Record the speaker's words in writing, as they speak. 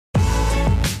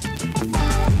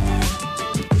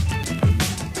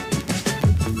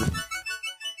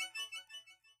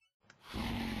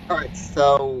Alright,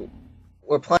 so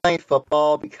we're playing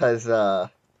football because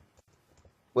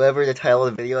whatever the title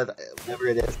of the video is, whatever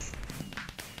it is.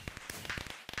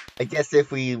 I guess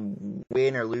if we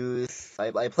win or lose,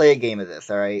 I play a game of this,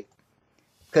 alright?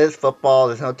 Because it's football,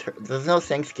 there's no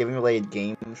Thanksgiving related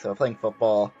game, so we're playing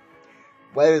football.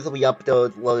 Whether this will be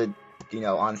uploaded,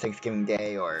 on Thanksgiving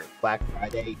Day or Black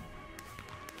Friday.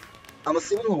 I'm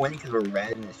assuming we're winning because we're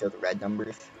red and it shows the red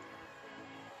numbers.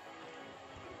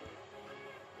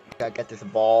 Gotta get this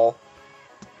ball.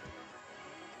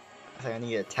 I think I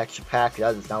need a texture pack.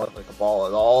 That does not look like a ball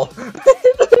at all.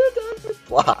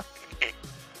 Block.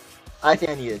 I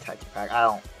think I need a texture pack. I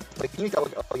don't. Wait, can you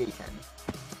double? Oh yeah, you can.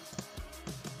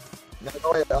 No,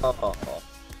 oh.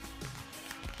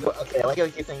 Okay, I like how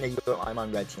you keep saying that I'm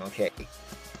on red team. Okay.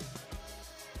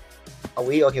 Oh,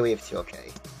 we have two.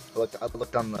 Okay. I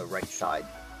looked on the right side.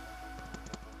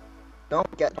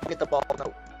 Don't get the ball.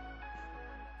 No.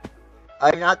 I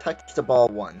have not touched the ball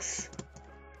once.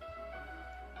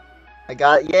 I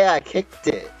kicked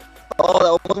it. Oh, that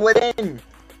almost went in.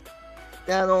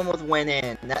 That almost went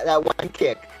in. That one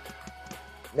kick.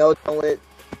 No, don't let it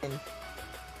in.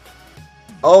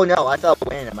 Oh no, I thought it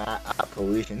went in. I'm at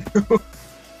pollution.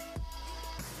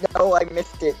 No, I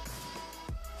missed it.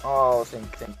 Oh,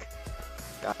 think.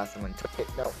 God, someone took it.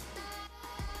 No.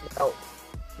 Oh.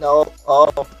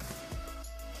 Well,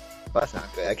 that's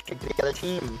not good. I kicked the other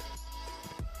team.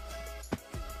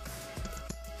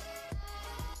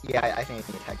 Yeah, I think I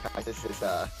can attack back. This is,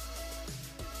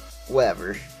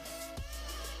 whatever.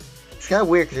 It's kind of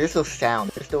weird because there's no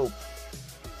sound. There's no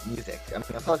music. I mean,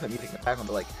 I'll probably put music in the background,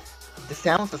 but, like, the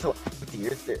sounds are so empty.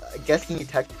 I guess you need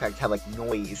attack pack to have, like,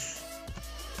 noise.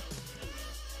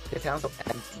 It sounds so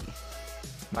empty.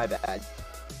 My bad.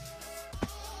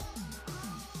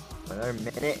 Another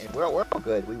minute, and we're all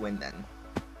good. We win then.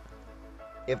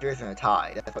 If there isn't a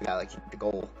tie, that's why I gotta, like, keep the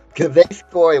goal. Because they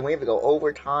score, and we have to go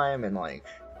overtime, and, like,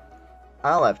 I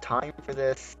don't have time for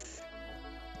this.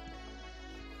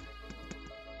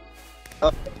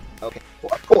 Oh, okay.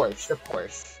 Well, of course.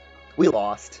 We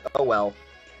lost. Oh well.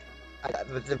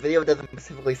 The video doesn't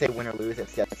specifically say win or lose,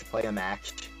 it's just play a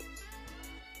match.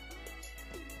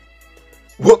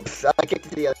 Whoops! I kicked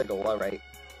to the other goal, alright.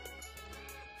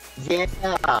 Yeah!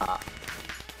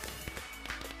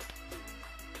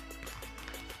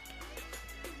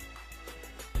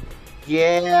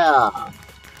 Yeah!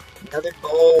 Another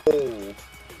goal!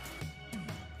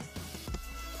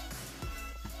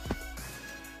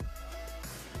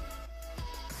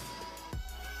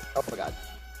 Oh my god.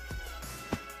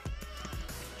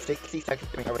 60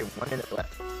 seconds to make already 1 minute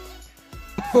left.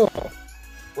 Oh!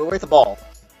 Where's the ball?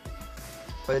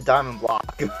 For the diamond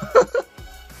block.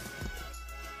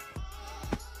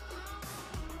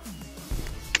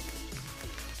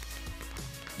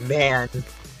 Man.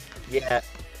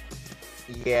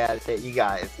 Yeah, you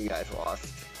guys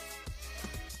lost.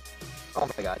 Oh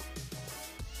my god.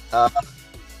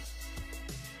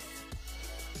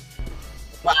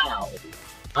 Wow.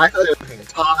 I thought it was going to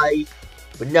tie,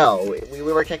 but no, we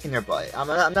were kicking their butt. I'm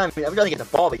gonna get the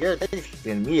ball, but they're just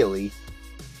kicking immediately.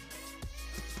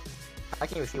 I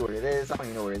can't even see where it is. I don't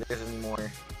even know where it is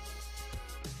anymore.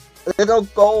 There's no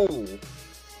goal.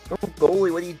 No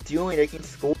goalie. What are you doing? They can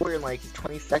score in like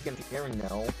 20 seconds. You never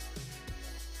know.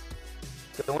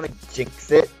 Don't want to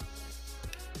jinx it.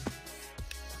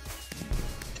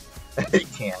 They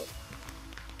can't.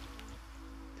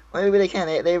 Well, maybe they can.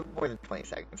 They have more than 20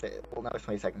 seconds. Well, now it's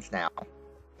 20 seconds now.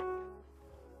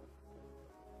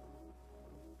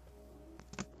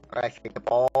 Alright, kick the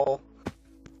ball.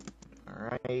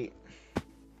 Alright.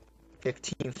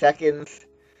 15 seconds.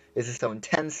 This is so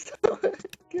intense.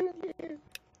 Get in here.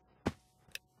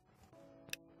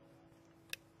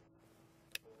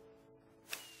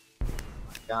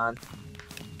 Gone.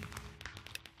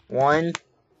 1.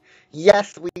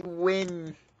 Yes, we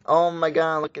win! Oh my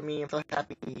god, look at me, I'm so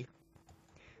happy.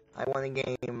 I won a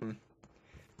game.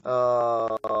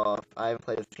 I haven't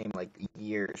played this game in like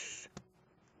years.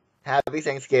 Happy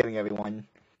Thanksgiving, everyone.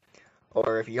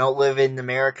 Or if you don't live in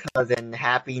America, then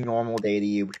happy normal day to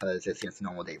you, because it's just a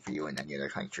normal day for you in any other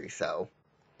country, so.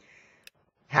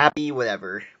 Happy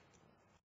whatever.